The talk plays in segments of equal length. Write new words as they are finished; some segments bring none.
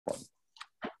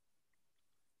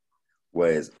What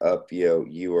is up, yo?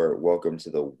 You are welcome to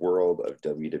the world of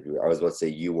WWE. I was about to say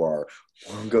you are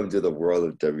welcome to the world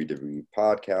of WWE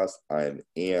podcast. I'm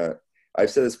Ant.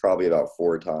 I've said this probably about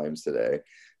 4 times today,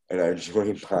 and I'm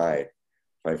joined by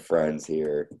my friends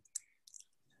here.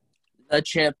 The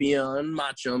champion,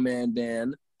 Macho Man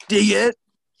Dan. Dig it?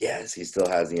 Yes, he still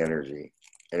has the energy.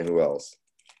 And who else?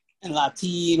 And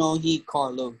Latino Heat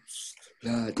Carlos.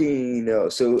 Latino.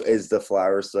 So is the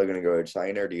flower still going to go to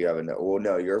China, or do you have well,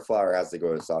 no, your flower has to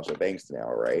go to Sasha Banks now,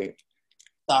 right?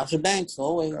 Sasha Banks,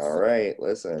 always. All right,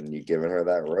 listen, you've given her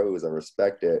that rose. I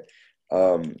respect it.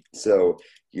 So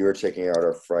you were checking out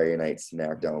our Friday Night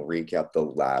SmackDown recap, the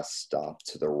last stop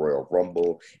to the Royal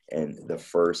Rumble and the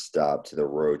first stop to the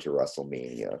road to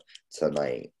WrestleMania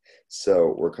tonight.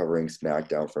 So we're covering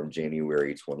SmackDown from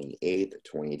January 28th,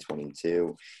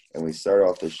 2022. And we start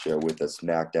off the show with the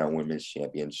SmackDown Women's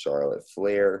Champion, Charlotte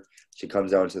Flair. She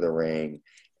comes down to the ring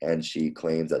and she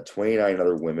claims that 29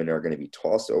 other women are going to be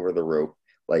tossed over the rope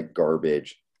like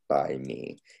garbage by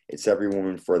me. It's every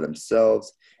woman for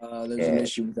themselves. There's an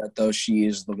issue with that, though. She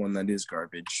is the one that is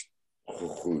garbage.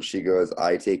 She goes,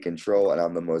 I take control, and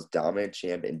I'm the most dominant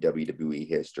champ in WWE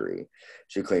history.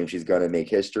 She claims she's going to make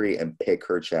history and pick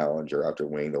her challenger after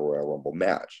winning the Royal Rumble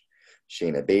match.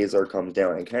 Shayna Baszler comes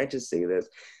down, and can I just say this?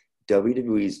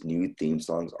 WWE's new theme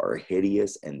songs are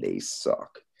hideous, and they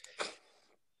suck.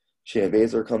 Shayna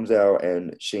Baszler comes out,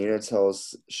 and Shayna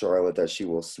tells Charlotte that she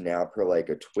will snap her like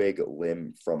a twig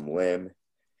limb from limb.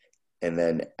 And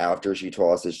then after she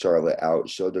tosses Charlotte out,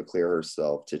 she'll declare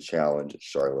herself to challenge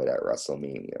Charlotte at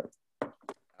WrestleMania.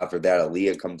 After that,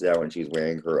 Aaliyah comes out, and she's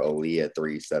wearing her Aaliyah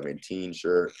 317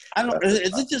 shirt. I don't.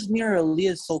 Is it just me or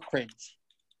Aaliyah's so cringe?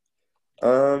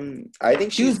 I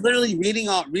think she was literally reading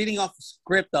off a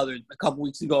script a couple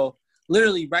weeks ago,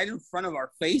 literally right in front of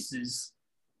our faces.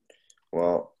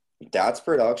 Well, that's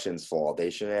production's fault.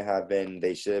 They should have found a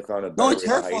better No, it's way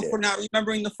her to hide fault it. for not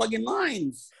remembering the fucking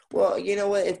lines. Well, you know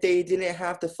what? If they didn't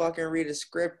have to fucking read a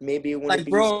script, maybe it wouldn't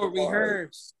be bro, so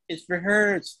rehearse. It's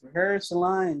rehearse. Rehearse the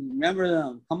line. Remember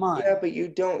them. Come on. Yeah, but you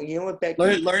don't. You know what, Becky?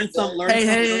 Learn some.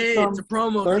 Hey, it's a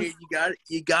promo kid.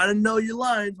 You gotta know your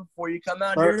lines before you come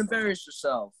out here and embarrass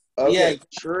yourself. Okay, yeah,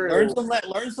 true.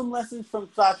 Learn some lessons from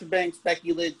Sasha Banks,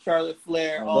 Becky Lynch, Charlotte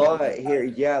Flair.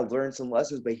 Learn some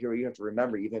lessons. But here you have to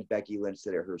remember, even Becky Lynch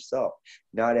said it herself.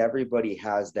 Not everybody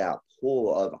has that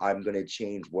pull of I'm going to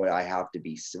change what I have to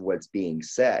be, what's being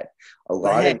said. A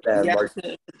lot of them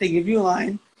they give you a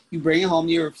line, you bring it home,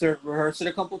 you rehearse it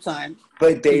a couple times.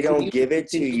 But they don't give it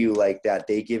to you like that.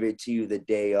 They give it to you the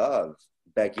day of.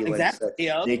 Becky Lynch said,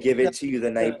 they give it to you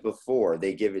the night before.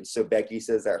 They give it. So Becky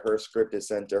says that her script is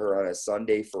sent to her on a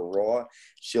Sunday for Raw.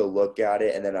 She'll look at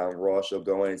it, and then on Raw, she'll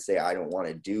go in and say, I don't want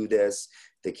to do this,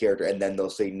 the character. And then they'll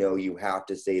say, no, you have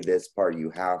to say this part. You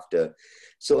have to.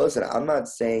 So listen, I'm not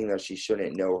saying that she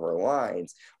shouldn't know her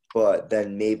lines, but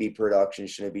then maybe production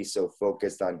shouldn't be so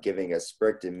focused on giving a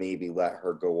script and maybe let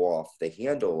her go off the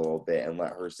handle a little bit and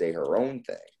let her say her own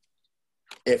thing,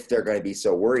 if they're going to be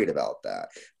so worried about that.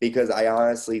 Because I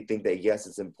honestly think that, yes,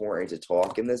 it's important to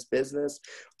talk in this business,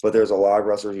 but there's a lot of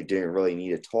wrestlers who didn't really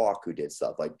need to talk who did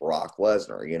stuff like Brock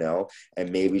Lesnar, you know?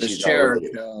 And maybe she's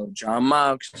Jericho, John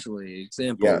Moxley,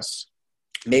 examples. Yes.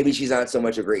 Maybe she's not so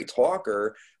much a great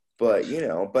talker, but, you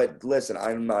know, but listen,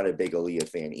 I'm not a big Aaliyah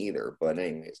fan either. But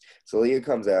anyways, so Aaliyah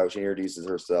comes out, she introduces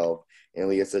herself, and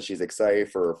Aaliyah says she's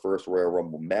excited for her first Royal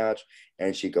Rumble match,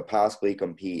 and she could possibly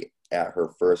compete at her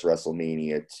first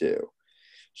WrestleMania too.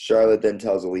 Charlotte then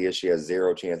tells Aaliyah she has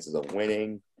 0 chances of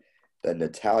winning. Then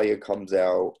Natalya comes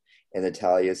out, and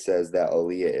Natalya says that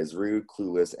Aaliyah is rude,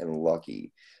 clueless, and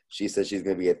lucky. She says she's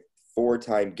going to be a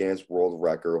 4-time Guinness World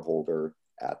Record holder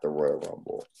at the Royal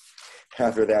Rumble.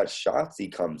 After that,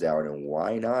 Shotzi comes out, and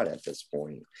why not at this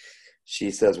point? She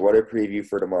says, what a preview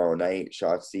for tomorrow night.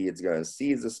 Shotzi is going to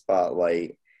seize the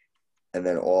spotlight. And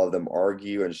then all of them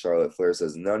argue, and Charlotte Flair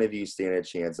says, none of you stand a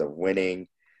chance of winning.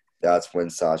 That's when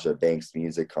Sasha Banks'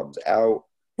 music comes out.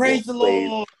 Praise the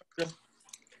Lord.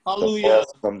 Hallelujah. The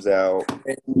boss comes out.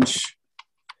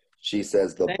 She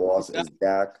says the boss is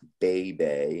back,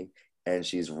 baby, and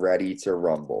she's ready to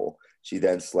rumble. She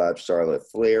then slaps Charlotte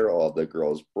Flair, all the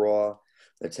girls' bra.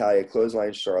 Natalya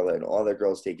clotheslines Charlotte, and all the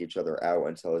girls take each other out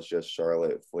until it's just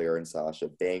Charlotte, Flair, and Sasha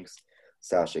Banks.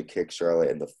 Sasha kicks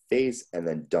Charlotte in the face and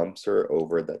then dumps her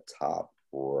over the top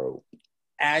rope.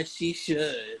 As she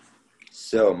should.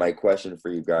 So my question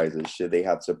for you guys is, should they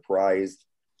have surprised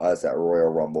us at Royal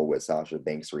Rumble with Sasha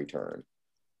Banks' return?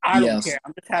 I don't care.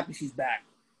 I'm just happy she's back.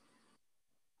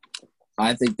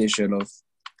 I think they should have.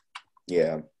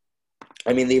 Yeah.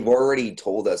 I mean, they've already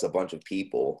told us a bunch of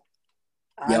people.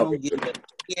 I don't get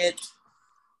it.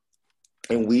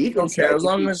 And we even don't care as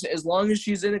long as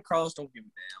she's in it. Carlos don't give a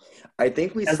damn. I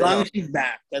think we As said long as she's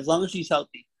back, as long as she's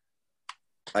healthy.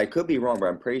 I could be wrong, but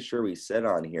I'm pretty sure we said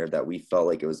on here that we felt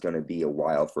like it was going to be a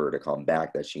while for her to come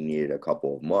back, that she needed a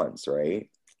couple of months, right?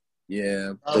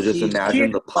 Yeah. So just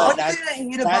imagine the One pop. thing I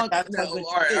hate about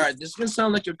all right. This is gonna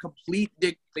sound like a complete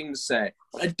dick thing to say.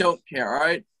 I don't care. All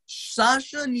right.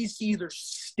 Sasha needs to either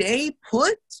stay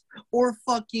put or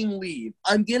fucking leave.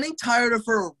 I'm getting tired of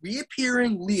her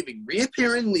reappearing, leaving. It's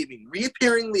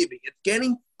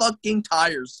getting fucking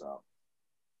tiresome.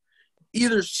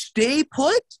 Either stay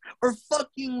put or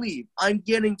fucking leave. I'm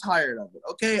getting tired of it,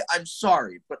 okay? I'm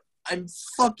sorry, but I'm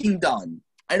fucking done.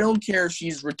 I don't care if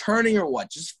she's returning or what.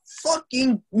 Just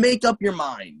fucking make up your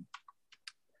mind.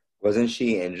 Wasn't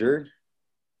she injured?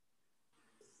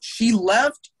 She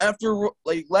left after,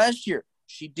 like, last year.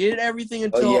 She did everything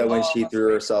until... when she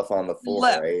threw herself on the floor,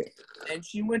 right? And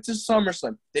she went to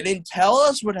SummerSlam. They didn't tell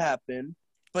us what happened,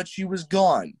 but she was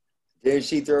gone. Did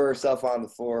she throw herself on the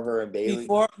floor, her and Bailey?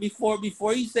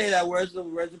 Before you say that, where's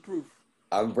the proof?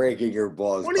 I'm breaking your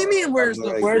balls. What do you mean, where's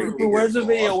the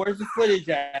video? Where's the footage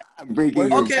at? I'm breaking your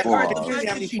balls. All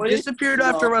right, she disappeared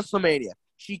after WrestleMania.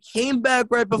 She came back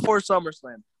right before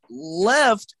SummerSlam.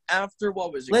 Left after,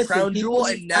 what was it, Crown Jewel,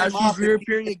 and now she's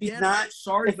reappearing again.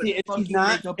 Sorry, but fucking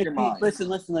make up your mind. Listen.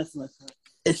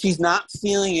 If she's not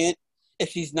feeling it, if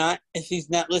she's not,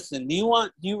 listen. Do you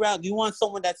want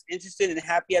someone that's interested and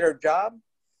happy at her job,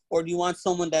 or do you want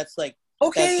someone that's like?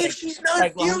 Okay, if she's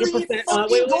not feeling it,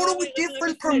 fucking go to a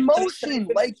different promotion.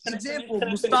 Like, example,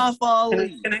 Mustafa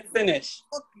Ali. Can I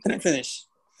finish?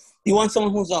 You want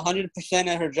someone who's 100%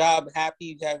 at her job,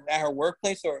 happy at her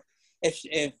workplace, or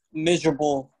if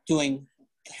miserable doing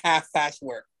half-fast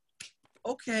work?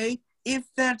 Okay, if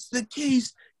that's the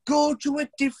case, go to a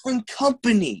different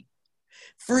company.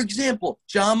 For example,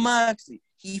 John Moxley.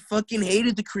 He fucking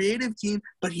hated the creative team,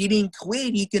 but he didn't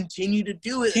quit. He continued to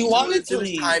do it. He wanted to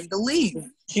leave. Time to leave.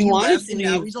 He wanted to leave.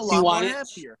 Now he's a lot more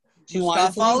happier.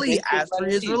 Mustafa Ali after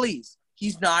his release,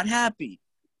 he's not happy.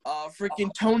 Freaking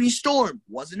Tony Storm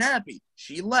wasn't happy.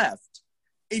 She left.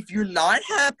 If you're not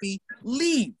happy,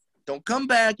 leave. Don't come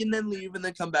back and then leave and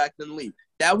then come back and then leave.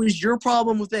 That was your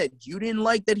problem with Edge. You didn't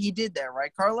like that he did that,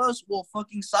 right, Carlos? Well,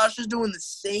 fucking Sasha's doing the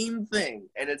same thing,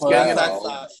 and it's getting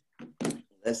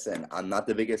Listen, I'm not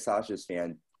the biggest Sasha's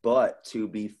fan, but to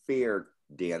be fair,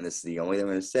 Dan, this is the only thing I'm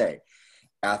going to say.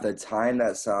 At the time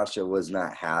that Sasha was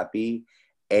not happy,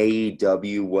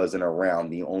 AEW wasn't around.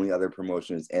 The only other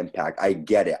promotion is Impact. I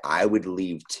get it. I would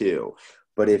leave too.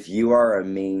 But if you are a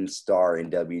main star in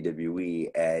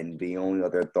WWE and the only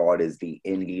other thought is the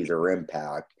Indies or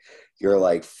Impact, you're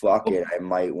like, fuck it, I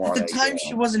might want to. At the time,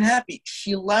 she wasn't happy.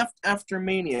 She left after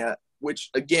Mania, which,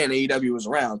 again, AEW was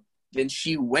around. Then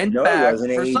she went back. No, it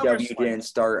wasn't. For AEW didn't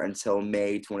start until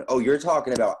May 20. Oh, you're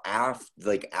talking about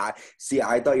after, see,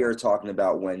 I thought you were talking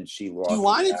about when she lost. He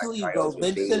wanted to leave, though.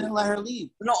 Vince didn't let her leave.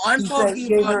 No, I'm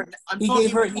talking about. He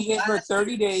gave her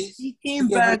 30 days. He came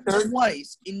back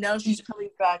twice, and now she's coming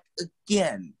back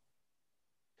again.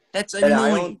 That's annoying. And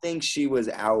I don't think she was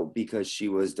out because she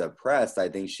was depressed. I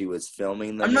think she was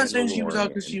filming the. I'm not saying she was out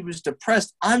because she was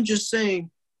depressed. I'm just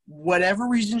saying. Whatever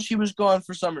reason she was gone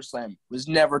for SummerSlam was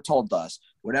never told us.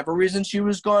 Whatever reason she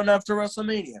was gone after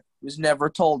WrestleMania was never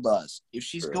told us. If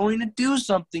she's going to do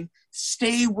something,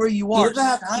 stay where you are.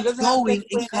 Stop going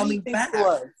and coming back.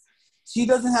 She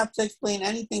doesn't have to explain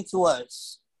anything to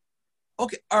us.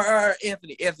 Okay, all right,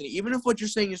 Anthony, even if what you're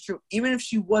saying is true, even if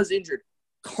she was injured,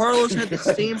 Carlos had the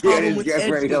same problem with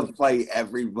Edge. Ready to fight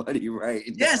everybody right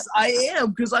now. Yes, I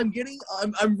am, because I'm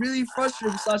really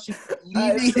frustrated with Sasha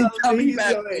leaving and coming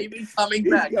back, leaving, coming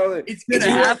back. It's going to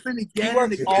happen again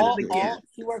and again and again.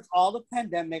 She works all the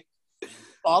pandemic.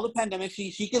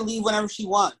 She can leave whenever she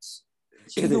wants.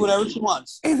 She can do whatever she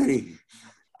wants. Okay,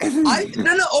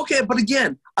 but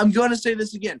again, I'm going to say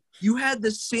this again. You had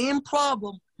the same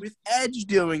problem with Edge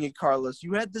doing it, Carlos.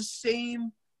 You had the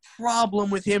same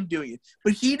problem with him doing it,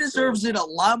 but he deserves it a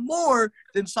lot more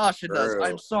than Sasha does.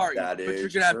 I'm sorry, but you're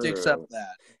gonna have to accept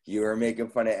that. You are making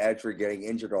fun of Edge for getting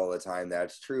injured all the time.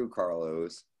 That's true,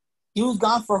 Carlos. He was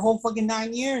gone for a whole fucking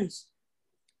 9 years.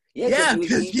 Yeah,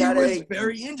 because he was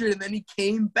very injured, and then he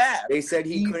came back. They said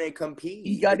he couldn't compete.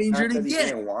 He got injured again. He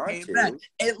didn't want to. Back.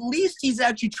 At least he's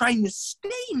actually trying to stay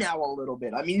now a little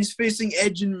bit. I mean, he's facing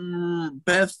Edge and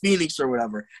Beth Phoenix or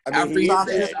whatever. I'm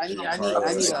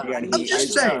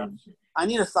just saying. I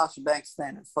need a Sasha Banks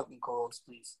fan in fucking co-host,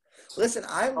 please. Listen,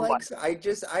 I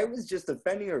was just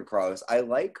defending her, Carlos. I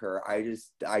like her.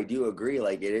 I do agree.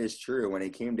 Like, it is true. When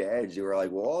it came to Edge, you were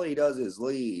like, well, all he does is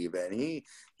leave, and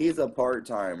he's a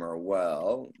part-timer.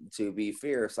 Well, to be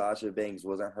fair, Sasha Banks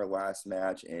wasn't her last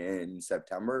match in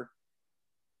September.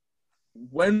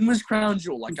 When was Crown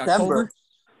Jewel? Like October?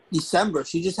 December.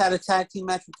 She just had a tag team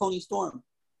match with Toni Storm.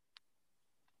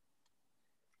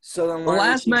 So then the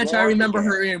last match I remember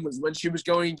her in was when she was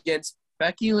going against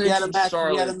Becky Lynch and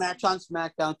Charlotte. We had a match on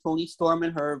SmackDown, Toni Storm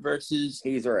and her versus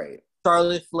He's right.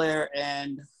 Charlotte Flair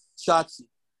and Shotzi.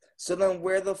 So then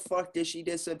where the fuck did she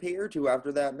disappear to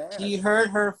after that match? She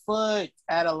hurt her foot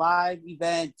at a live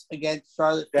event against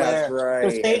Charlotte Flair. That's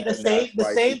right.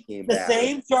 The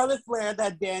same Charlotte Flair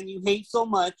that, Dan, you hate so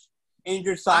much,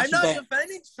 injured Sasha Banks. I'm not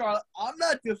defending Charlotte. I'm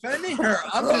not defending her.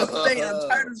 I'm just saying I'm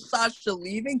tired of Sasha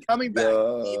leaving, coming back,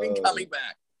 leaving, coming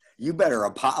back. You better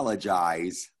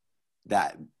apologize,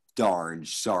 that darn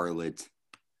Charlotte.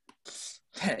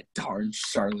 That darn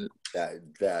Charlotte.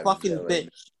 That fucking villain. bitch.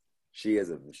 She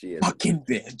is fucking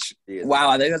bitch. Wow,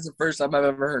 I think that's the first time I've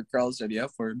ever heard Carl say the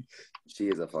F word. She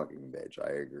is a fucking bitch.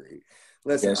 I agree.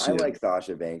 Listen, I like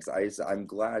Sasha Banks. I'm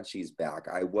glad she's back.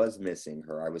 I was missing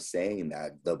her. I was saying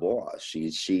that the boss.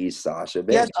 She's Sasha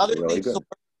Banks. Yes, other really things. good.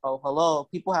 Oh, hello.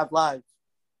 People have lives.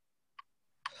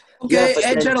 Okay,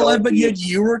 Edge had 11, but yet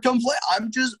you were complaining.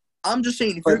 I'm just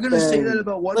saying, if you're going to say that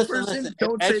about one person,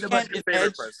 don't say that about your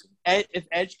favorite person. If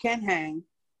Edge can't hang,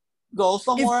 go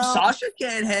somewhere else. If Sasha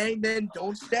can't hang, then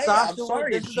don't stay. I'm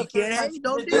sorry. If she can't hang,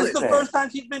 don't do it. This is the first time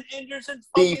she's been injured since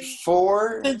the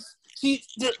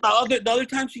other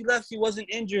time she left, she wasn't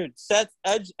injured.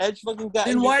 Edge fucking got injured.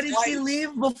 Then why did she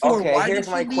leave before? Okay, why did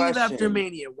she leave after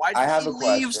Mania? Why did she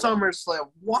leave SummerSlam?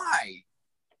 Why?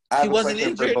 I have a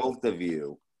question for both of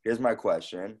you. Here's my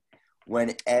question.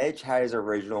 When Edge had his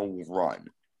original run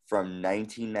from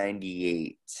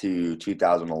 1998 to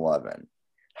 2011,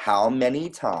 how many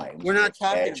times was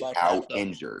Edge out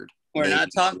injured? We're not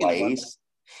talking about that.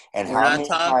 And how many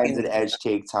times did Edge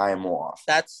take time off?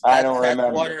 I don't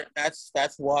remember.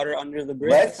 That's water under the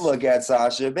bridge. Let's look at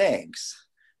Sasha Banks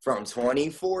from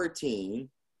 2014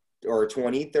 or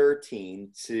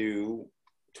 2013 to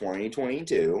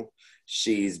 2022.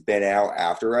 She's been out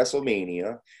after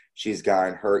WrestleMania. She's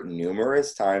gotten hurt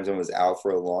numerous times and was out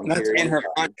for a long period of time. That's in her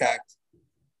contract.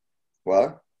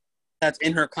 What? That's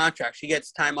in her contract. She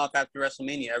gets time off after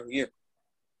WrestleMania every year.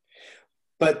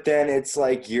 But then it's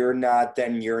like you're not a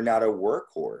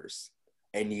workhorse,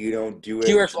 and you don't do it.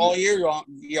 She works all year long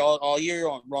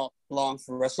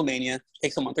for WrestleMania.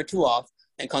 Takes a month or two off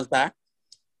and comes back.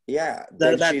 Yeah,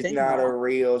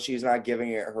 she's not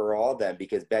giving it her all then,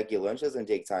 because Becky Lynch doesn't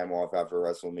take time off after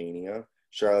WrestleMania.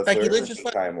 Charlotte Flair doesn't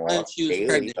take time off.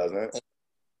 Bayley doesn't.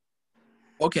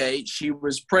 Okay, she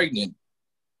was pregnant.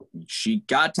 She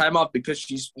got time off because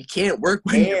you can't work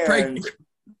when you're pregnant.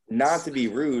 Not to be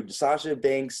rude, Sasha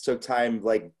Banks took time,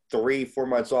 like 3-4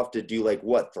 months off to do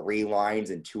 3 lines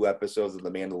in 2 episodes of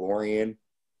The Mandalorian.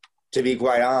 To be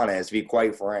quite honest, to be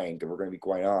quite frank, if we're going to be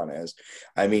quite honest,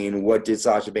 I mean, what did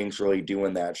Sasha Banks really do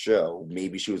in that show?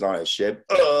 Maybe she was on a ship.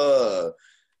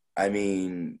 I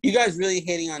mean, you guys really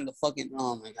hating on the fucking.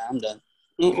 Oh my god, I'm done.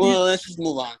 Well, let's just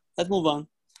move on. Let's move on.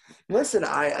 Listen,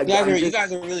 you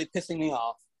guys are really pissing me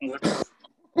off.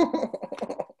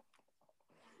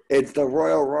 It's the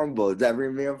Royal Rumble. It's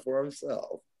every man for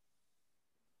himself.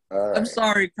 Right. I'm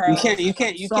sorry, Carl. You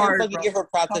can't fucking give her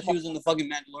props that she was in the fucking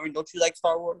Mandalorian. Don't you like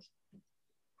Star Wars?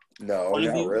 No,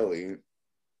 not really.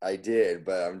 I did,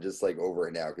 but I'm just over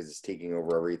it now because it's taking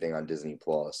over everything on Disney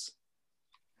Plus.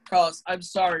 Carlos, I'm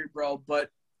sorry, bro, but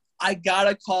I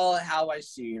gotta call it how I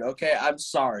see it. Okay, I'm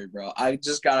sorry, bro. I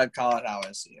just gotta call it how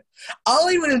I see it.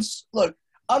 Look.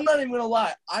 I'm not even gonna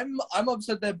lie. I'm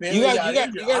upset that Bayley got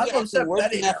injured. I'm upset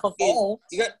that ain't her fault.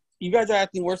 You guys are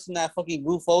acting worse than that fucking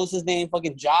goofo. What's his name?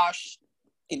 Fucking Josh.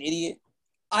 Fucking idiot.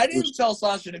 I didn't tell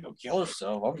Sasha to go kill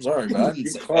herself. I'm sorry, man. I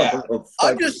didn't say that.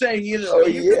 I'm just saying you could go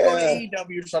to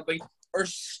AEW or something, or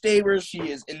stay where she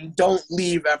is and don't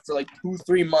leave after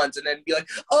 2-3 months and then be like,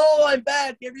 oh, I'm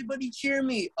back. Everybody cheer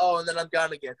me. Oh, and then I'm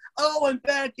gone again. Oh, I'm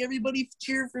back. Everybody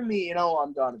cheer for me. And oh,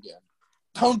 I'm gone again.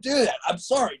 Don't do that. I'm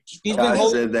sorry. She's been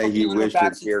holding the company on her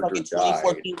back since fucking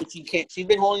 2014, but she can't. She's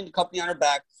been holding the company on her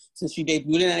back since she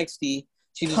debuted in NXT.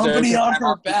 She deserves company on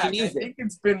her back. I think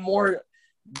it's been more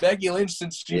Becky Lynch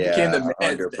since she became the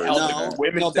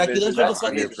women's Becky Lynch was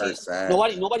fucking.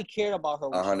 Nobody cared about her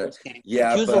when she first came.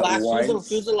 Yeah, she was the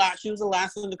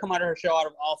last one to come out of her show out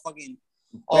of all fucking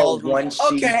All of them.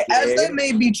 Okay, as that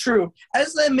may be true,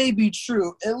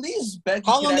 at least Becky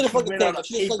How long can did it actually fucking win take? on a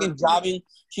She was fucking pay-per-view. jobbing.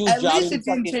 She was At jobbing. least it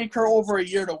didn't take her over a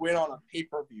year to win on a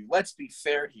pay-per-view. Let's be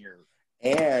fair here.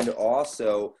 And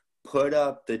also, put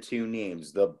up the two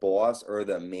names, the boss or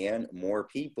the man. More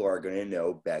people are going to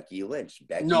know Becky Lynch.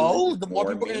 The more people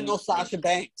are going to know Sasha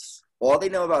Banks. All they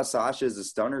know about Sasha is the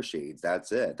Stunner Shades.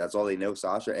 That's it. That's all they know,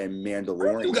 Sasha and Mandalorian.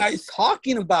 What are you guys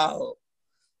talking about?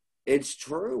 It's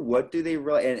true. What do they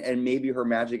really? And maybe her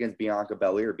match against Bianca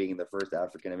Belair being the first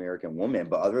African American woman.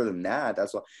 But other than that,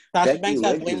 that's what Sasha Banks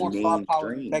has way more star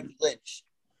power than Becky Lynch.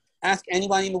 Ask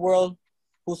anybody in the world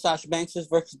who Sasha Banks is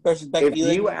versus Becky Lynch.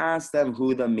 If you ask them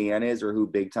who the man is or who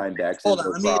Big Time Bex is, hold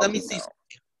on, let me see.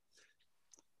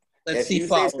 Let's see. If you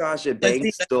say Sasha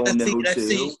Banks, still know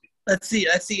too. Let's see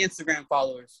Instagram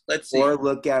followers. Let's see. Or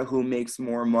look at who makes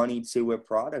more money to a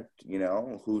product. You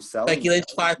know, who's selling. Becky Lynch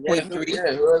 5.3.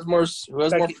 Yeah, who has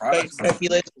more products?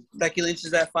 Becky Lynch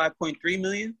is at 5.3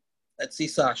 million. Let's see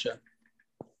Sasha.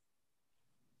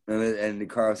 And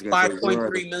Carl's going to say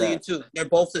 5.3 million too. They're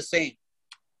both the same.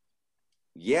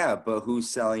 Yeah, but who's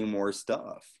selling more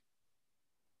stuff?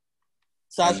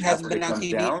 Sasha hasn't been on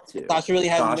TV. Sasha really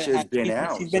hasn't been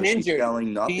out. She's been injured. She's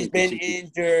selling nothing. She's been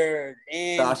injured.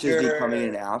 Sasha's becoming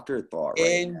an afterthought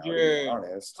right now, to be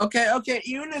honest. Okay.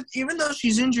 Even though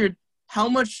she's injured, how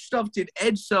much stuff did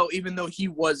Edge sell even though he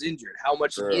was injured? How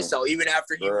much did he sell even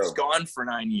after he was gone for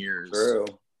 9 years? True.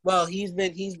 Well, he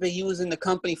was in the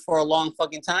company for a long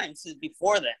fucking time since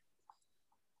before that.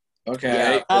 Okay.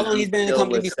 Yeah, how long he's been in the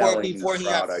company before he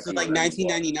got since like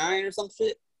 1999 or some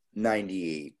shit?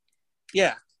 98.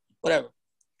 Yeah, whatever.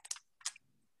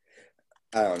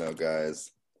 I don't know, guys.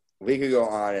 We could go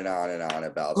on and on and on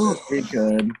about this. We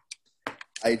could.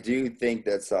 I do think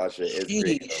that Sasha is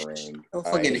great in the ring. I'm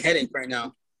fucking headache right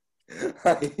now.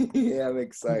 I am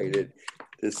excited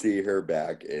to see her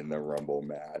back in the Rumble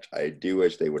match. I do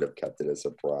wish they would have kept it a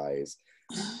surprise.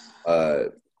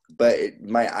 But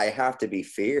I have to be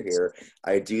fair here.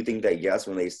 I do think that, yes,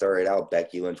 when they started out,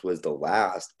 Becky Lynch was the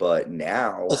last. But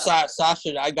now...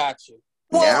 Sasha, I got you.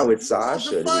 Now it's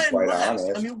Sasha, to be quite honest.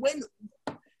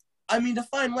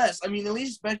 Define less. At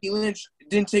least Becky Lynch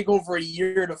didn't take over a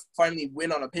year to finally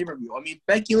win on a pay-per-view.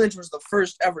 Becky Lynch was the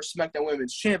first ever SmackDown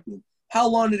Women's Champion. How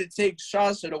long did it take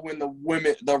Sasha to win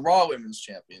the Raw Women's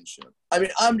Championship?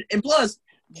 And plus...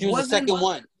 She was the second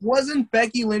one. Wasn't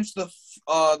Becky Lynch the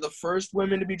first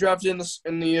woman to be drafted in the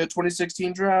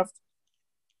 2016 draft?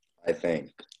 I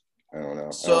think. I don't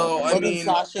know. So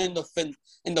Sasha in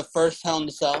the first Hell in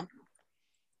the Cell.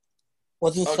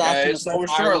 Wasn't Sasha in the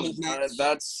first Iron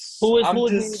match? Who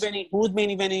was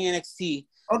main eventing NXT?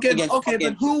 Okay,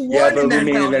 but who won in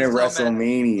the Hell in the Cell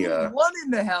WrestleMania? Who won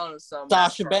in the Hell in the Cell?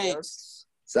 Sasha Banks.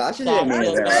 Sasha didn't main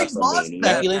event WrestleMania.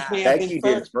 Becky Lynch Becky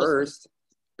did first.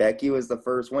 Becky was the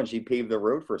first one. She paved the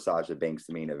road for Sasha Banks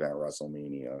to main event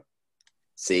WrestleMania.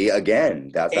 See, again,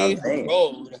 that's what I'm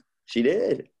saying. She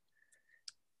did.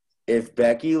 If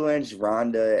Becky Lynch,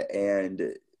 Ronda,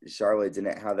 and Charlotte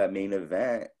didn't have that main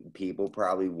event, people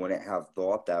probably wouldn't have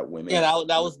thought that women. Yeah,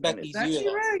 that was Becky's year.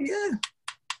 You're right, yeah.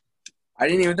 I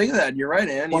didn't even think of that. You're right,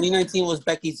 Andy. 2019 was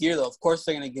Becky's year, though. Of course,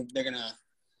 they're gonna.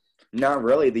 Not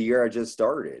really. The year I just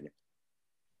started.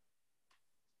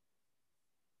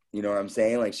 You know what I'm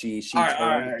saying? Like she. All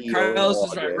right. Carlos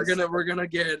is right. We're gonna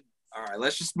get. All right.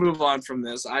 Let's just move on from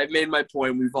this. I've made my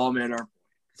point. We've all made our point.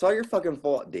 It's all your fucking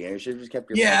fault, Dan. You should have just kept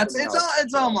your. Yeah,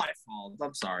 it's all my fault.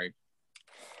 I'm sorry.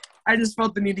 I just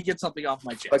felt the need to get something off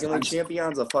my chest. Fucking like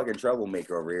Champion's a fucking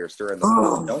troublemaker over here, stirring the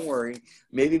pot. Don't worry.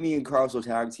 Maybe me and Carlos will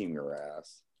tag team your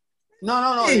ass.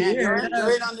 No. Hey, you're in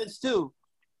on this too.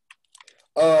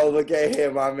 Oh, look at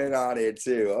him. I'm in on it,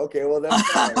 too. Okay, well, that's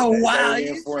fine. Oh, wow.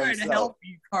 He's trying to help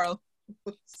you, Carl.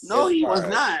 No, he was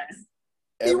not.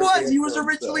 He was. He was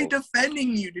originally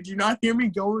defending you. Did you not hear me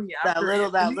going after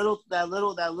that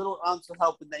little ounce of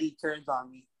help that he turns on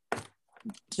me?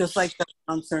 Just like that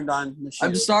ounce turned on Michelle.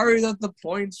 I'm sorry that the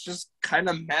points just kind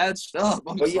of matched up.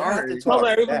 I'm sorry. You have to talk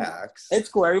facts. It's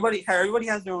cool. Everybody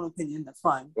has their own opinion. That's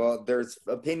fine. Well, there's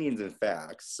opinions and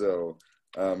facts, so...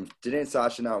 didn't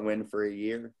Sasha not win for a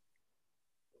year?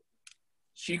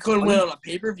 She couldn't win on a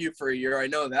pay-per-view for a year. I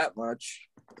know that much.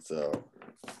 So,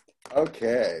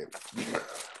 okay.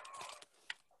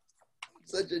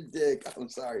 Such a dick. I'm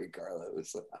sorry,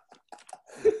 Carlos.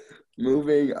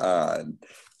 Moving on.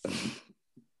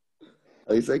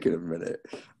 At least I can admit it.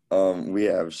 We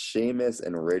have Sheamus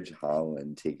and Ridge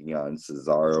Holland taking on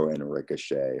Cesaro and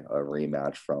Ricochet, a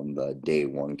rematch from the Day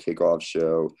 1 kickoff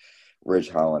show.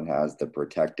 Ridge Holland has the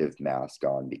protective mask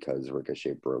on because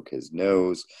Ricochet broke his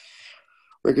nose.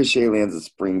 Ricochet lands a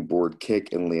springboard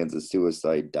kick and lands a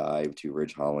suicide dive to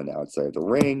Ridge Holland outside the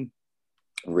ring.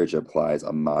 Ridge applies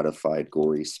a modified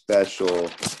gory special,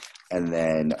 and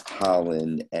then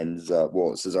Holland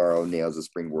Cesaro nails a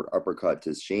springboard uppercut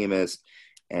to Sheamus,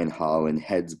 and Holland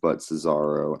headsbutts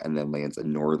Cesaro and then lands a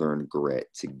Northern Grit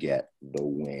to get the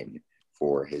win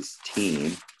for his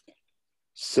team.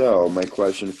 So my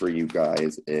question for you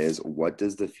guys is, what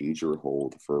does the future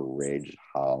hold for Ridge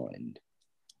Holland?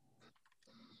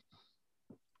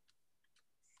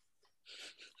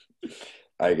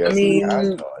 I guess we have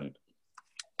none.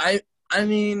 I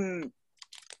mean,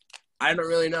 I don't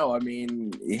really know. I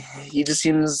mean, he just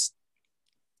seems.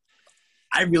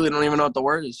 I really don't even know what the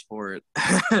word is for it.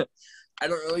 I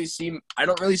don't really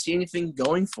see anything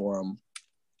going for him.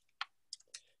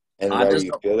 And why do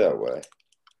you feel that way?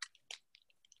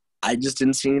 I just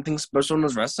didn't see anything special in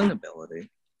his wrestling ability.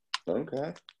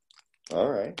 Okay. All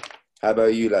right. How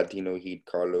about you, Latino Heat,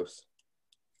 Carlos?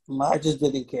 I just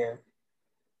didn't care.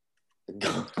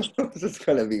 Carlos is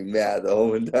going to be mad the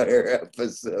whole entire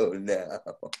episode now.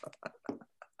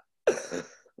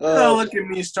 Oh, look at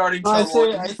me starting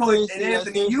trouble.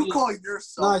 Anthony, you call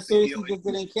yourself. No, I seriously just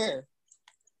didn't care.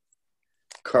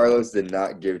 Carlos did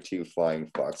not give two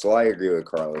flying fucks. So I agree with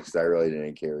Carlos. I really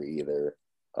didn't care either.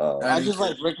 I just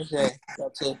like Ricochet.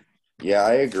 That's it. Yeah,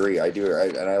 I agree. I do.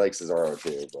 And I like Cesaro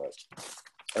too. But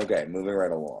okay, moving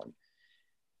right along.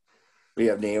 We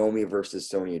have Naomi versus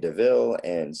Sonya Deville.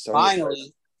 And Sonya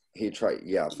finally.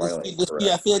 Finally.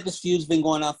 I feel like this feud's been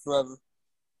going on forever.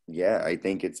 Yeah, I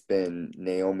think it's been,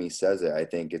 Naomi says it. I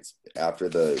think it's after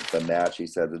the match, he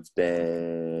said it's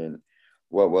been,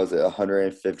 what was it,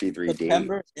 153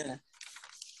 September? days? Yeah.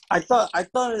 I thought that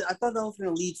was going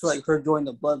to lead to like her joining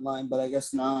the bloodline, but I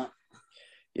guess not.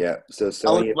 Yeah, so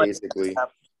Sonya basically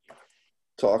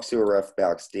talks to a ref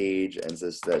backstage and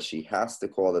says that she has to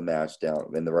call the match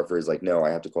down. And the referee's like, no,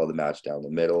 I have to call the match down the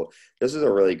middle. This is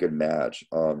a really good match.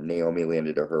 Naomi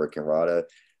landed a Hurricane Rana.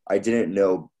 I didn't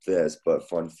know this, but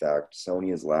fun fact,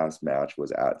 Sonya's last match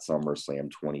was at SummerSlam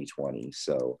 2020.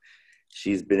 So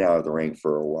she's been out of the ring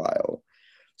for a while.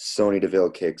 Sonya Deville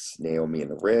kicks Naomi in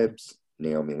the ribs.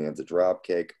 Naomi lands a drop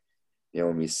kick.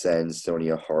 Naomi sends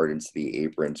Sonya hard into the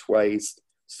apron twice.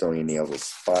 Sonya nails a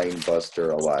spine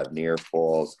buster, a lot of near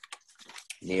falls.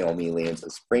 Naomi lands a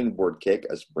springboard kick,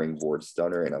 a springboard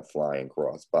stunner, and a flying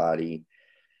crossbody.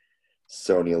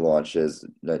 Sonya launches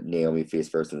Naomi face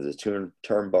first into the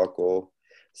turnbuckle.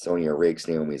 Sonya rakes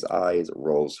Naomi's eyes,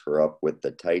 rolls her up with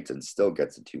the tights, and still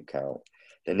gets a 2 count.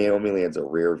 Then Naomi lands a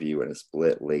rear view and a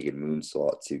split-legged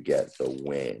moonsault to get the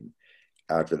win.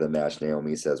 After the match,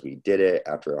 Naomi says, we did it.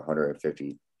 After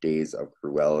 150 days of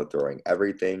Cruella throwing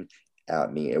everything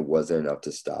at me, it wasn't enough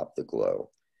to stop the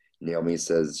glow. Naomi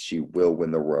says she will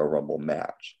win the Royal Rumble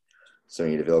match.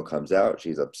 Sonya Deville comes out.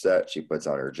 She's upset. She puts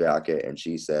on her jacket, and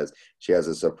she says she has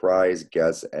a surprise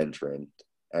guest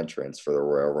entrance for the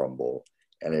Royal Rumble,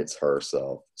 and it's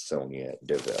herself, Sonya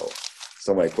Deville.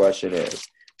 So my question is,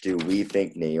 do we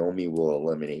think Naomi will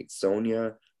eliminate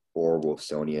Sonya, or will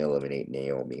Sonya eliminate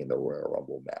Naomi in the Royal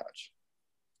Rumble match?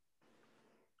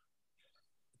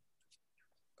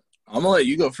 I'm going to let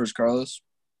you go first, Carlos.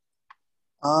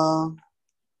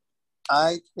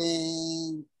 I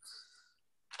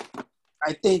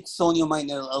think Sonya might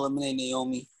eliminate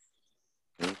Naomi.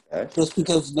 Okay. Just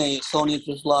because Sonya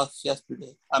just lost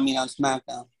yesterday. On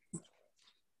SmackDown.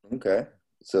 Okay.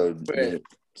 So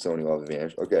Sonya will have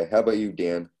advantage. Okay. How about you,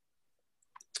 Dan?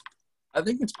 I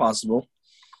think it's possible.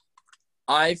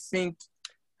 I think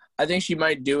she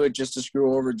might do it just to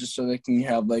screw over, just so they can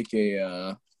have like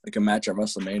a match at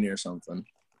WrestleMania or something.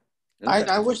 Okay.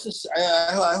 I wish this.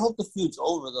 I hope the feud's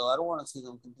over though. I don't want to see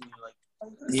them continue like.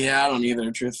 Yeah, I don't either.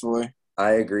 Truthfully,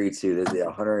 I agree too. This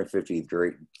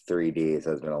 153 days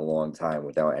has been a long time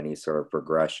without any sort of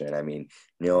progression. I mean,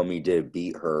 Naomi did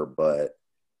beat her, but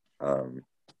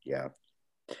yeah.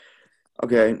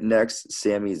 Okay, next,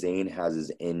 Sami Zayn has his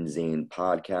In Zayn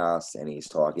podcast, and he's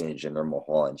talking to Jinder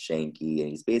Mahal and Shanky, and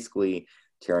he's basically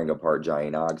tearing apart Johnny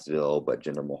Knoxville, but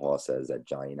Jinder Mahal says that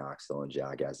Johnny Knoxville and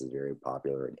Jackass is very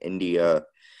popular in India.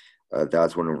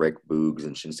 That's when Rick Boogs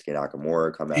and Shinsuke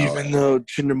Nakamura come out. Even though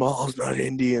Jinder Mahal's not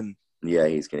Indian. Yeah,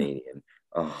 he's Canadian.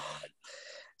 Oh,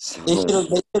 so They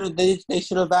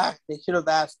should have asked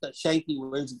that Shanky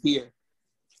where's beer.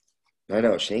 I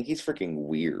know Shanky's freaking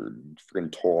weird,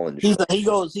 freaking tall and. He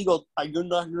goes. Are you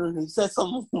not? He said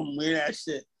some weird ass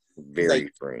shit.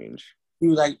 Very strange. He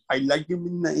was like, I like him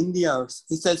in India.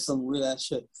 He said some weird ass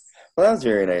shit. Well, that was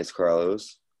very nice,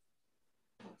 Carlos.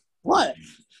 What?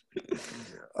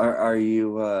 Are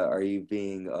you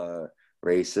being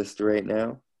racist right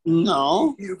now?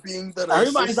 No. You being the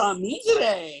Everybody's racist. on me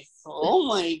today. Oh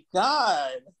my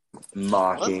god.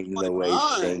 Mocking the way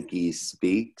Shanky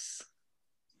speaks.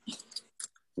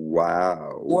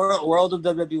 Wow. World of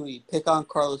WWE. Pick on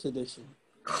Carlos edition.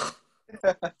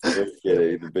 Just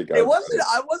kidding. The big It wasn't.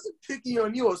 I wasn't picking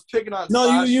on you. I was picking on. No,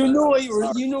 Sasha. you knew what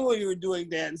you were doing,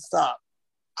 Dan. Stop.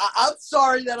 I'm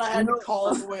sorry that I had to call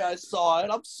it the way I saw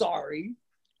it. I'm sorry.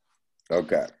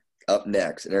 Okay. Up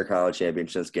next, Intercontinental Champion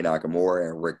Shinsuke Nakamura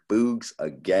and Rick Boogs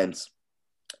against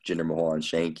Jinder Mahal and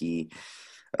Shanky.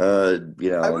 I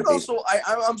would also.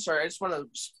 I'm sorry. I just want to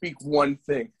speak one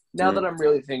thing. Now that I'm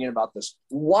really thinking about this,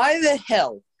 why the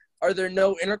hell are there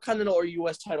no Intercontinental or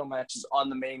U.S. title matches on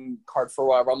the main card for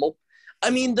Royal Rumble? I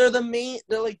mean, they're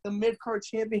like the mid-card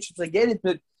championships. I get it,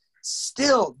 but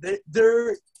still,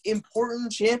 they're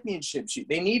important championships.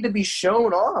 They need to be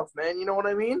shown off, man. You know what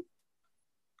I mean?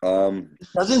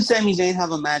 Doesn't Sami Zayn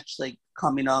have a match like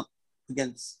coming up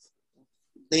against?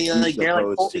 They're like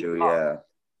yeah.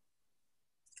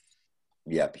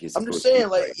 Yep, he's. I'm just saying,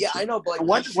 like, yeah, I know, but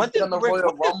like, what did on the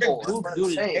Royal Rumble?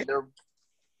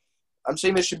 I'm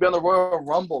saying they should be on the Royal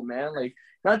Rumble, man. Like,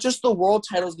 not just the world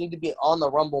titles need to be on the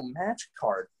Rumble match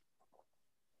card.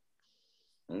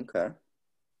 Okay.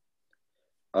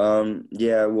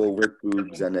 Yeah, well, Rick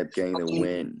Boogs ended up getting the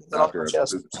win after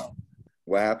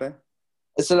What happened?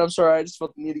 I said, I'm sorry, I just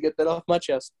felt the need to get that off my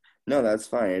chest. No, that's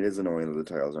fine. It is annoying that the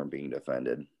titles aren't being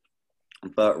defended.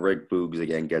 But Rick Boogs,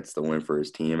 again, gets the win for his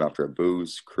team after a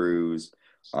boost cruise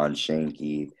on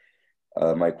Shanky.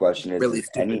 My question is,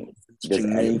 does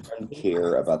anyone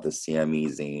care about the Sami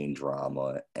Zayn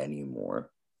drama anymore?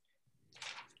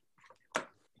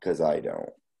 Because I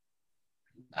don't.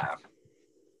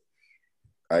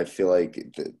 I feel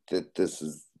like this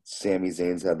is Sami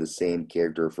Zayn's had the same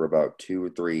character for about 2 or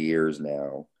 3 years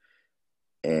now,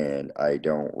 and I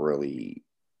don't really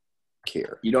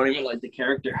care. You don't even like the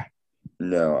character?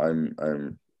 No,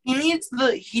 I'm. He needs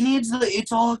the.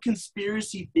 It's all a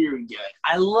conspiracy theory guy.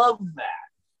 I love that.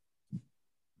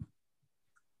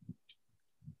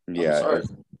 Yeah.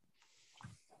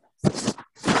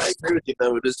 I agree with you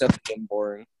though. It is definitely getting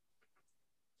boring.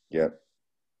 Yep.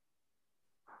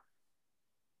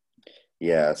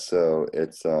 Yeah, so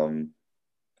it's I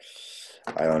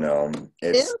don't know. I'm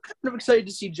kind of excited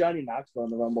to see Johnny Knoxville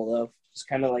in the Rumble though. Just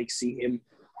kind of like see him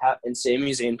and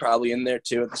Sami Zayn probably in there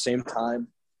too at the same time.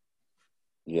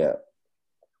 Yeah.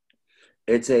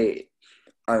 I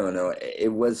don't know.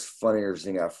 It was funny or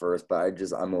interesting at first, but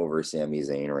I'm over Sami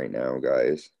Zayn right now,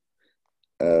 guys.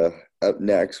 Up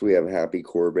next, we have Happy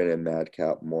Corbin and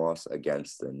Madcap Moss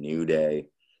against the New Day.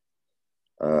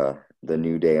 The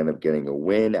New Day end up getting a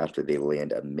win after they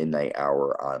land a midnight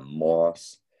hour on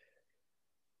Moss.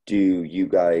 Are you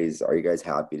guys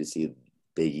happy to see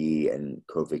Big E and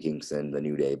Kofi Kingston, the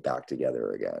New Day, back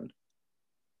together again?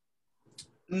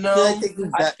 No, I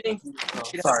think he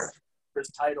should have his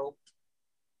title.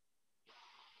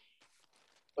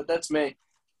 But that's me.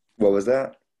 What was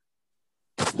that?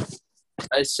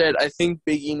 I said I think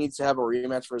Big E needs to have a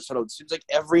rematch for his title. It seems like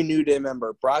every New Day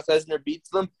member, Brock Lesnar beats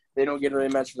them, they don't get a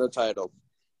rematch for the title.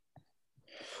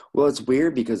 Well, it's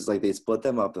weird because like they split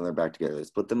them up and they're back together. They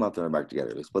split them up and they're back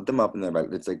together. They split them up and they're back.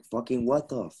 It's like fucking what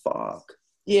the fuck?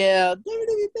 Yeah, they're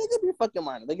gonna be fucking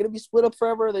lying. Are they gonna be split up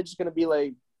forever? Or are they just gonna be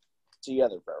like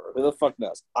together forever? Who the fuck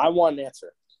knows? I want an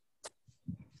answer.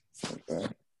 Okay.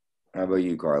 How about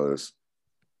you, Carlos?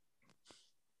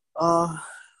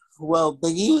 Well,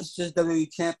 Big E was just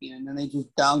WWE champion, and then they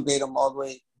just downgrade him all the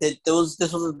way. This was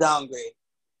a downgrade.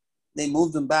 They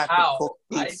moved him back. I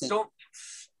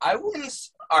wouldn't.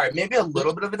 All right, maybe a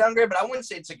little bit of a downgrade, but I wouldn't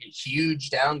say it's like a huge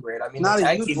downgrade. I mean, not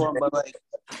a huge one, but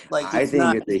like I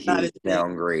think it's a huge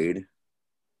downgrade.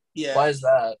 Yeah. Why is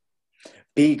that?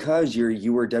 Because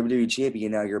you were WWE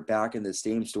champion, now you're back in the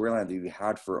same storyline that you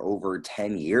had for over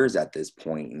 10 years at this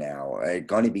point now. It's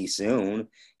gonna be soon.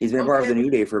 He's been part of the New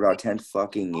Day for about 10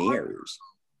 fucking years.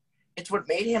 It's what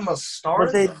made him a star.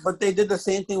 But they did the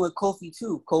same thing with Kofi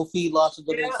too. Kofi lost the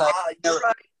WWE title,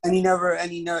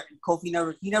 Kofi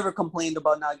never complained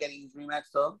about not getting his rematch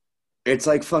though. It's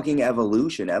like fucking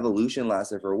Evolution. Evolution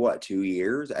lasted for what, 2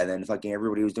 years? And then fucking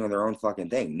everybody was doing their own fucking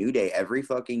thing. New Day every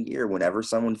fucking year, whenever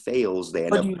someone fails, they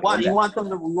end up. But you want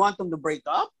them to break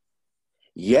up?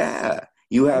 Yeah.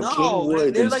 You have King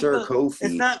Woods and Sir Kofi.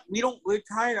 It's not. We're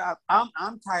tired.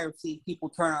 I'm tired of seeing people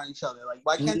turn on each other. Like,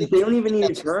 why can't they? They don't even need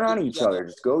to turn on each other.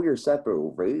 Just go your separate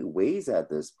ways at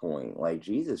this point. Like,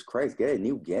 Jesus Christ, get a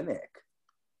new gimmick.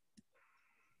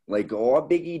 Like, all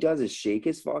Big E does is shake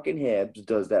his fucking hips.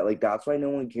 Does that? Like, that's why no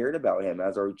one cared about him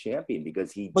as our champion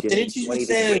because he. But didn't you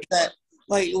say that?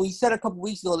 like we said a couple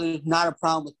weeks ago, there's not a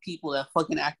problem with people that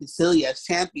fucking acted silly as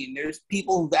champion. There's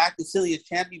people who've acted silly as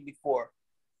champion before.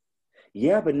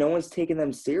 Yeah, but no one's taking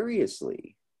them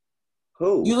seriously.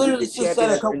 Who? You literally just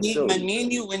said a couple when me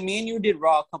and you did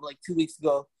Raw a couple 2 weeks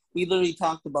ago. We literally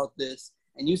talked about this,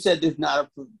 and you said there's not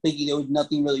a Biggie. There was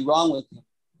nothing really wrong with him.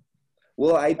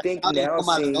 Well, I think now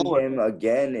seeing him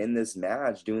again in this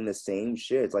match doing the same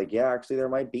shit, it's like, yeah, actually there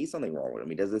might be something wrong with him.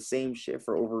 He does the same shit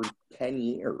for over 10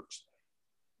 years.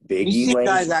 Biggie, you see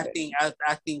guys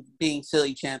acting being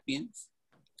silly champions.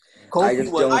 I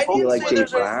just don't feel like they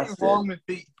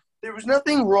lasted. There was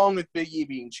nothing wrong with Big E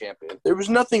being champion. There was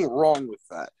nothing wrong with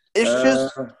that. It's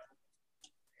just.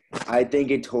 I think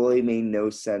it totally made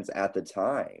no sense at the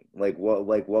time. What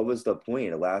was the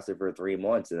point? It lasted for 3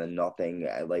 months and then nothing.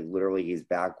 Like literally, he's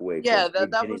back with. Yeah,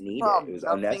 that was the problem. It was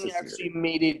nothing unnecessary. Actually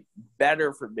made it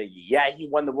better for Big E. Yeah, he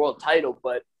won the world title,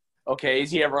 but okay, is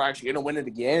he ever actually going to win it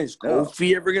again? Is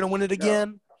Kofi ever going to win it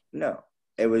again? No,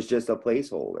 it was just a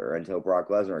placeholder until Brock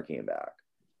Lesnar came back.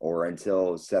 Or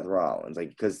until Seth Rollins,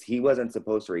 because he wasn't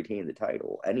supposed to retain the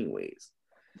title anyways.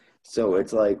 So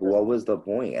it's like, what was the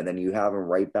point? And then you have him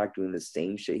right back doing the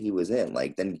same shit he was in.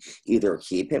 Then either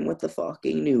keep him with the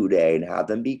fucking New Day and have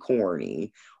them be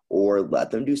corny, or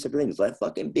let them do some things. Let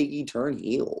fucking Big E turn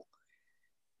heel.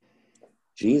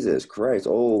 Jesus Christ.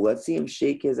 Oh, let's see him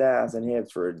shake his ass and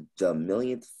hips for the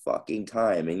millionth fucking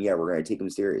time. And yeah, we're going to take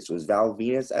him serious. Was Val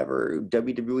Venus ever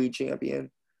WWE champion?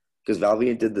 Because Val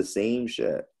Venus did the same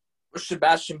shit. Was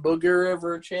Sebastian Booger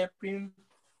ever a champion?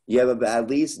 Yeah, but at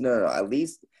least,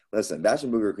 listen,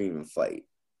 Sebastian Booger couldn't even fight.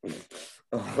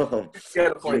 Got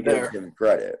a point there. Give him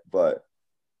credit, but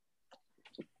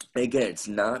again, it's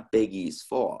not Big E's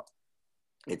fault.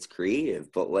 It's creative,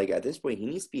 but at this point, he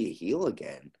needs to be a heel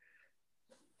again.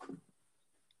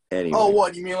 Anyway. Oh,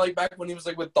 what? You mean back when he was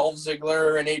with Dolph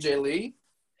Ziggler and AJ Lee?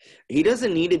 He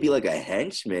doesn't need to be a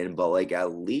henchman, but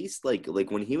at least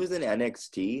when he was in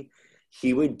NXT,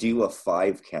 he would do a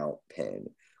 5-count pin,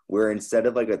 where instead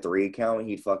of a 3 count,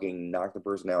 he'd fucking knock the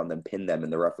person out and then pin them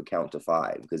and the ref would count to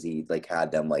 5 because he had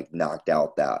them knocked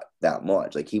out that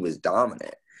much. He was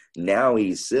dominant. Now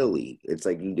he's silly. It's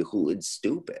it's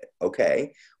stupid.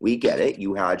 Okay, we get it.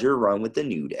 You had your run with the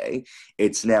New Day.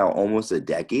 It's now almost a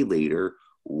decade later.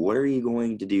 What are you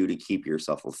going to do to keep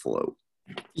yourself afloat?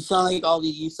 You sound like all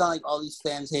these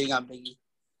fans hating on Biggie.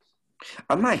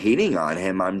 I'm not hating on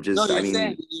him. I'm just. No,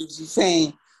 you're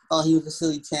saying, oh, he was a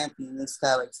silly champion. This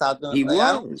guy stop doing. He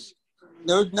was.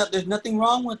 There's nothing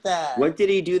wrong with that. What did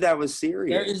he do that was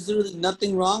serious? There is literally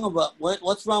nothing wrong about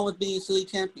what's wrong with being a silly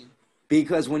champion.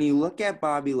 Because when you look at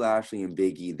Bobby Lashley and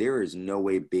Big E, there is no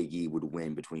way Big E would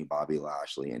win between Bobby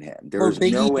Lashley and him. There is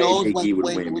no way Big E would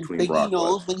win between Brock Lesnar. Big E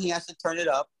knows when he has to turn it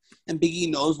up, and Big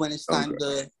E knows when it's time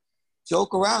to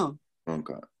joke around.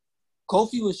 Okay.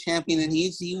 Kofi was champion, and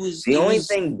he was. The only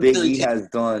thing Big E has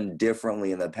done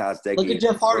differently in the past decade. Look at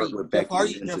Jeff Hardy. Jeff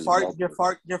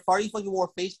Hardy fucking wore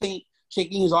face paint,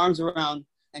 shaking his arms around,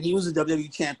 and he was a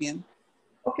WWE champion.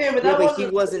 Okay, but he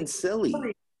wasn't silly.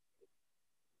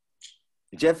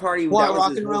 Jeff Hardy was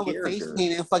rocking around with face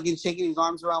paint and fucking shaking his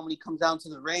arms around when he comes down to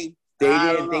the ring. They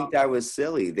didn't think that was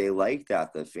silly. They liked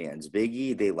that, the fans. Big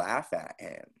E, they laugh at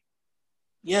him.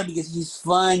 Yeah, because he's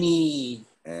funny.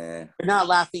 They're not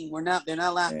laughing. They're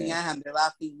not laughing at him. They're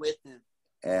laughing with him.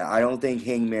 I don't think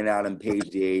Hangman Adam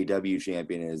Page, the AEW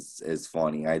champion, is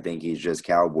funny. I think he's just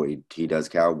cowboy. He does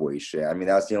cowboy shit. I mean,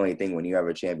 that's the only thing when you have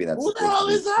a champion that's. Who the hell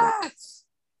is that?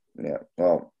 Yeah.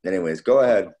 Well, anyways, go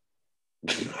ahead.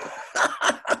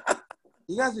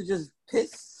 You guys are just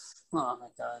pissed. Oh my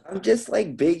god! I'm just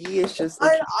Biggie. It's just.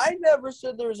 I never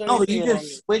said there was anything. No, but you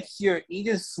just switched your.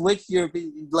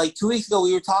 2 weeks ago,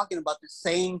 we were talking about the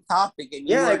same topic, and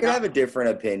I could have a different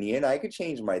opinion. I could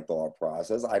change my thought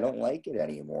process. I don't like it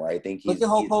anymore. I think look at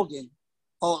Hulk Hogan.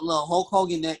 Hulk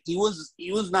Hogan. That he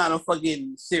was not a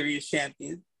fucking serious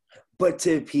champion. But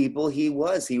to people, he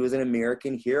was. He was an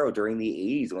American hero during the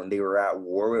 80s when they were at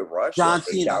war with Russia. John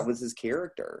Cena. That was his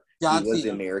character. He was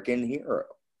an American hero.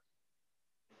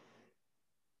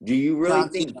 Do you really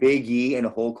think Big E and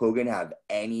Hulk Hogan have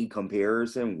any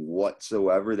comparison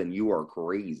whatsoever? Then you are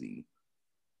crazy.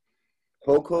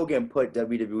 Hulk Hogan put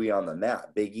WWE on the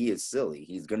map. Big E is silly.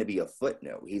 He's going to be a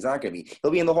footnote. He's not going to be.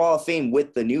 He'll be in the Hall of Fame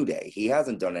with the New Day. He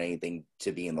hasn't done anything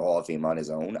to be in the Hall of Fame on his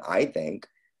own, I think.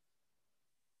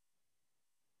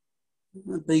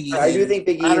 I do think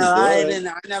Big E is good.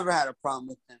 I never had a problem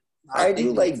with him. I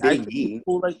do like Big E.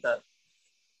 Cool like that.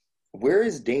 Where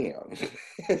is Dan?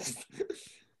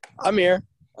 I'm here.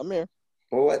 Well,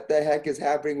 what the heck is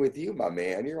happening with you, my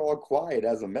man? You're all quiet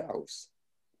as a mouse.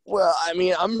 Well, I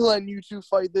mean, I'm letting you two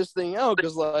fight this thing out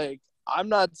because, I'm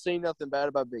not saying nothing bad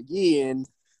about Big E, and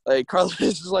like Carlos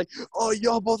is like, oh,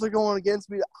 y'all both are going against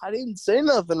me. I didn't say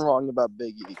nothing wrong about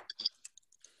Big E.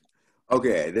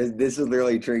 Okay, this is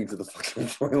literally turning to the fucking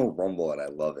Royal Rumble, and I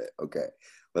love it. Okay,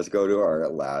 let's go to our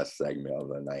last segment of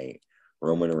the night.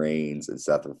 Roman Reigns and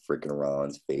Seth freaking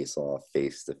Rollins face off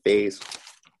face to face.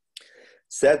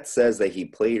 Seth says that he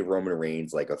played Roman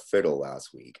Reigns like a fiddle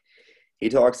last week. He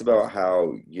talks about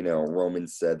how, Roman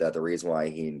said that the reason why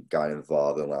he got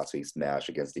involved in last week's match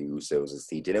against the Usos is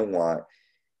he didn't want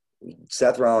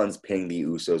Seth Rollins pinning the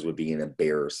Usos would be an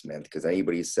embarrassment because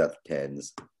anybody Seth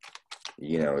pins,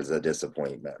 is a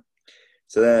disappointment.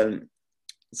 So then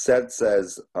Seth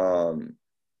says,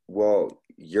 well,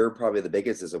 you're probably the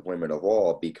biggest disappointment of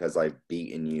all because I've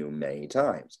beaten you many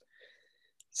times.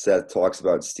 Seth talks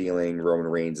about stealing Roman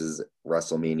Reigns'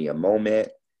 WrestleMania moment.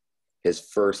 His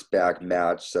first back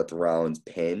match, Seth Rollins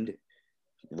pinned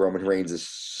Roman Reigns'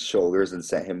 shoulders and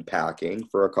sent him packing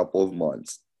for a couple of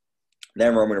months.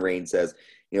 Then Roman Reigns says,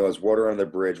 it's water on the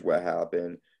bridge, what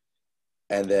happened?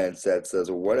 And then Seth says,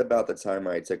 well, what about the time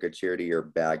I took a chair to your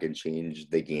back and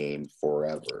changed the game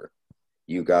forever?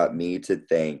 You got me to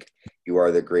think. You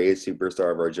are the greatest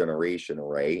superstar of our generation,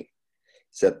 right?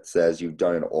 Seth says, you've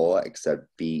done it all except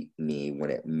beat me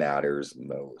when it matters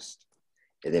most.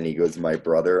 And then he goes, my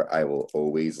brother, I will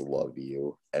always love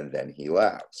you. And then he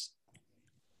laughs.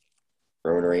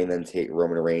 Roman Reigns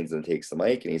then takes the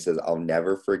mic and he says, I'll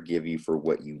never forgive you for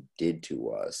what you did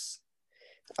to us.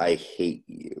 I hate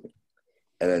you.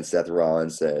 And then Seth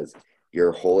Rollins says,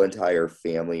 your whole entire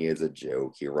family is a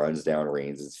joke. He runs down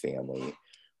Reigns' family.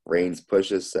 Reigns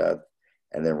pushes Seth,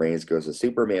 and then Reigns goes to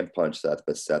Superman punch Seth,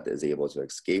 but Seth is able to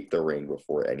escape the ring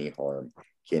before any harm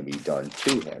can be done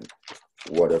to him.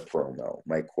 What a promo.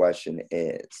 My question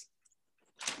is,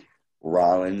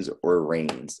 Rollins or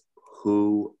Reigns,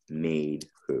 who made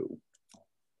who?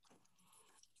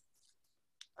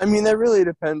 I mean, that really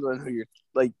depends on who you're,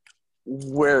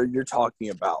 where you're talking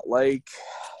about.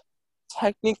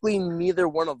 Technically, neither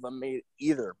one of them made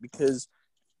either because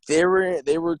they were in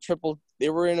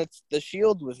the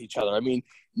Shield with each other. I mean,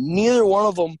 neither one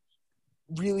of them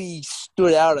really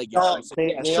stood out, I guess.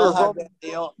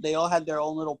 They all had their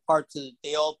own little parts.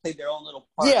 They all played their own little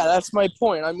part. Yeah, that's my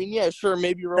point. I mean, yeah, sure,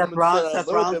 maybe Roman stood out a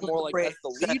little bit more as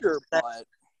the leader, but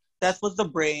Seth was the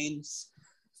brains.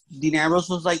 Dean Ambrose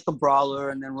was like the brawler,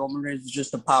 and then Roman Reigns was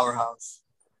just a powerhouse.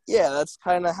 Yeah, that's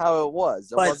kind of how it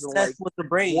was. It wasn't Seth was the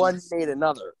brains. One made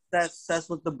another. Seth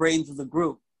was the brains of the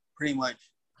group, pretty much.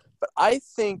 But I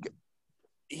think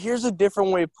here's a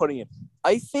different way of putting it.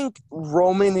 I think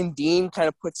Roman and Dean kind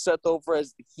of put Seth over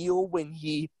as the heel when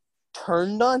he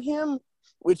turned on him,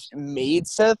 which made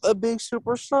Seth a big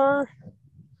superstar.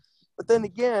 But then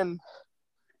again,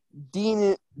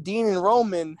 Dean and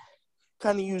Roman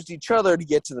kind of used each other to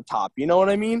get to the top. You know what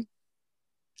I mean?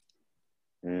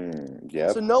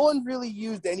 Yeah. So no one really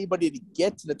used anybody to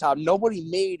get to the top. Nobody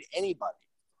made anybody.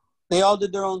 They all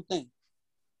did their own thing.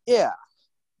 Yeah.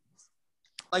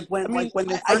 When they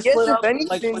first split up,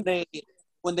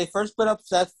 when they first split up,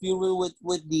 Seth feuded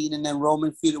with Dean, and then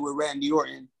Roman feuded with Randy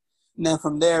Orton, and then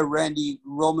from there,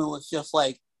 Roman was just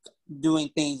doing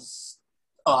things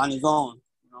on his own.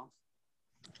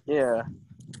 Yeah.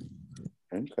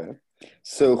 Okay.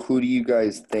 So who do you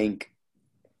guys think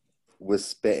was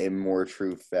spitting more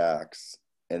true facts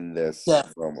in this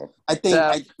promo? I think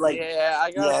I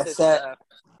gotta say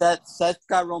Seth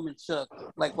got Roman shook.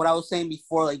 Like what I was saying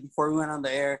before, before we went on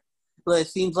the air. But it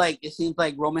seems like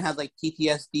Roman has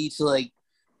PTSD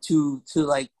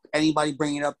to anybody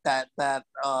bringing up that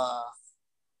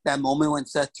moment when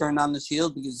Seth turned on the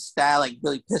Shield because that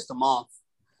really pissed him off.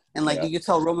 And you could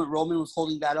tell Roman was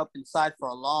holding that up inside for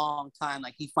a long time.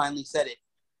 He finally said it.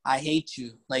 I hate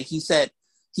you. He said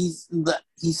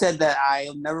that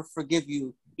I'll never forgive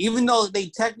you. Even though they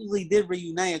technically did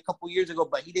reunite a couple years ago,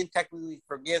 but he didn't technically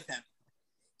forgive him.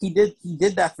 He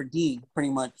did that for Dean,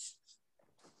 pretty much.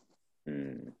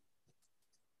 In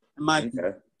my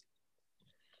opinion.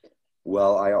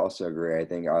 Well, I also agree. I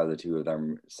think out of the two of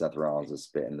them, Seth Rollins is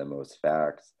spitting the most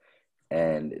facts.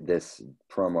 And this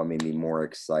promo made me more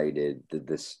excited that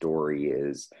the story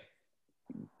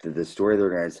they're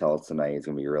going to tell tonight is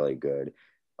going to be really good.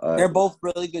 They're both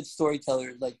really good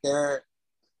storytellers. They're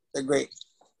great.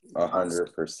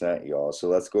 100%, y'all. So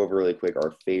let's go over really quick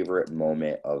our favorite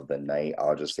moment of the night.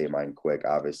 I'll just say mine quick.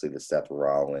 Obviously, the Seth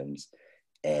Rollins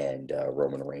and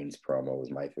Roman Reigns promo was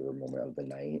my favorite moment of the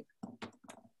night.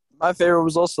 My favorite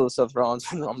was also the Seth Rollins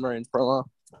and Roman Reigns promo.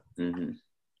 Mm-hmm.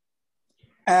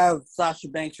 I have Sasha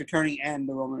Banks returning and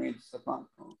the Roman Reigns promo.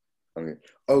 Okay.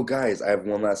 Oh, guys, I have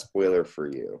one last spoiler for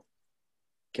you.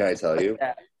 Can I tell you?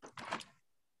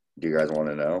 Do you guys want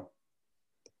to know?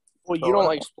 Well, you don't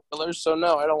like spoilers, so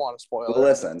no, I don't want to spoil it. Well,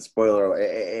 listen, spoiler.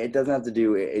 It doesn't have to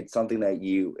do. It's something that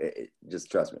you just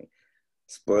trust me.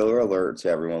 Spoiler alert to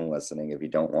everyone listening. If you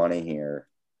don't want to hear,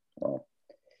 well,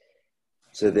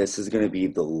 so this is going to be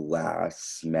the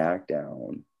last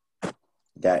SmackDown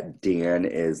that Dan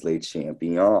is the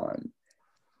champion.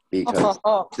 Because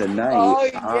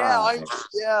tonight,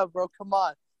 yeah, bro, come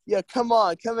on. Yeah, come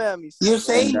at me. You're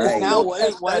saying this now.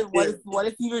 What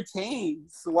if he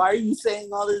retains? Why are you saying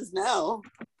all this now?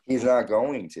 He's not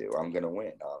going to. I'm going to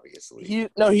win, obviously.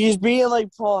 He's being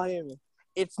like Paul Heyman.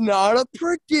 It's not a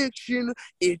prediction.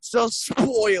 It's a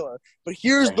spoiler. But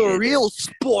here's the real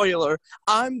spoiler.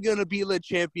 I'm going to be the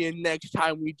champion next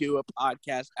time we do a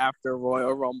podcast after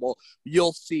Royal Rumble.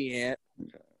 You'll see it.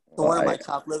 So what am I,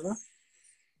 top liver?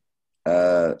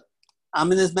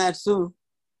 I'm in this match too.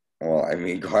 Well, I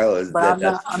mean, Carlos. But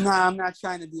I'm not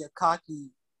trying to be a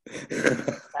cocky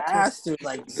bastard.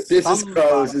 Like this is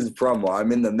Carlos's promo.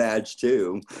 I'm in the match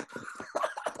too.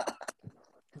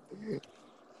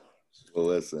 Well,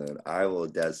 listen, I will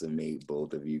decimate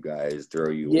both of you guys.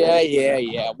 Throw you.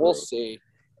 Yeah. We'll see.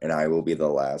 And I will be the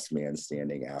last man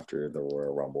standing after the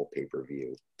Royal Rumble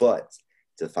pay-per-view. But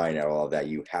to find out all of that,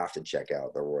 you have to check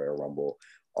out the Royal Rumble.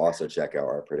 Also check out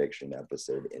our prediction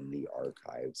episode in the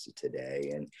archives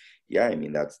today. And yeah, I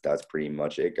mean, that's pretty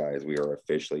much it, guys. We are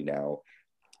officially now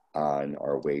on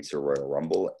our way to Royal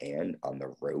Rumble and on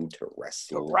the road to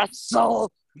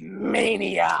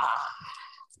WrestleMania.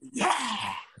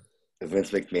 Yeah.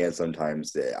 Vince McMahon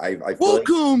sometimes, I feel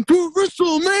Welcome to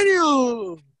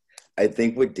WrestleMania. I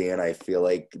think with Dan, I feel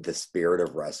like the spirit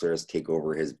of wrestlers take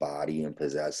over his body and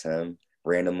possess him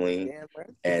randomly,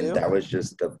 and that was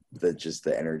just the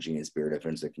energy and spirit of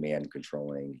Vince McMahon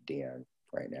controlling Dan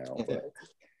right now. But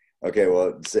okay,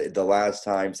 well, the last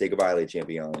time, say goodbye, Le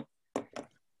Champion.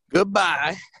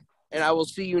 Goodbye, and I will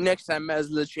see you next time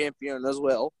as the champion as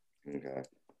well. Okay.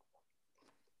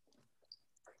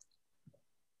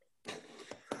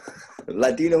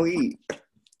 Latino eat.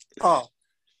 Oh,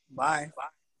 bye.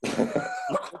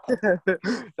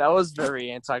 That was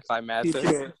very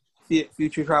anticlimactic.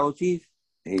 Future tribal chief.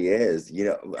 He is. You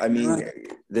know, I mean,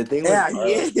 the thing. Yeah,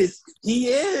 he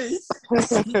is.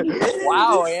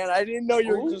 Wow, man! I didn't know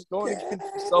you were just going against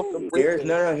yourself.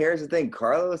 Here's the thing.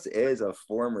 Carlos is a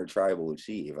former tribal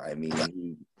chief. I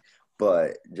mean,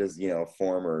 but just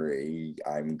former.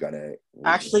 I'm gonna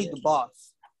actually the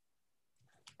boss.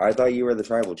 I thought you were the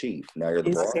tribal chief. Now you're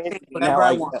the boss. Whatever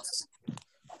I want.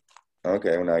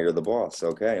 Okay, well now you're the boss.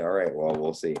 Okay, all right. Well,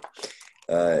 we'll see.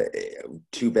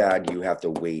 Too bad you have to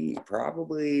wait.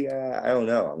 Probably, I don't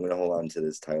know. I'm gonna hold on to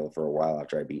this title for a while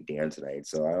after I beat Dan tonight.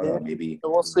 So I don't know. Maybe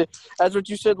we'll see. That's what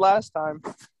you said last time.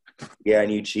 Yeah,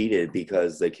 and you cheated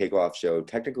because the kickoff show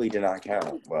technically did not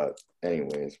count. But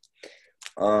anyways,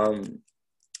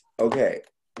 okay.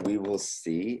 We will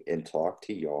see and talk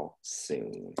to y'all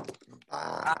soon.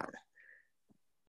 Bye.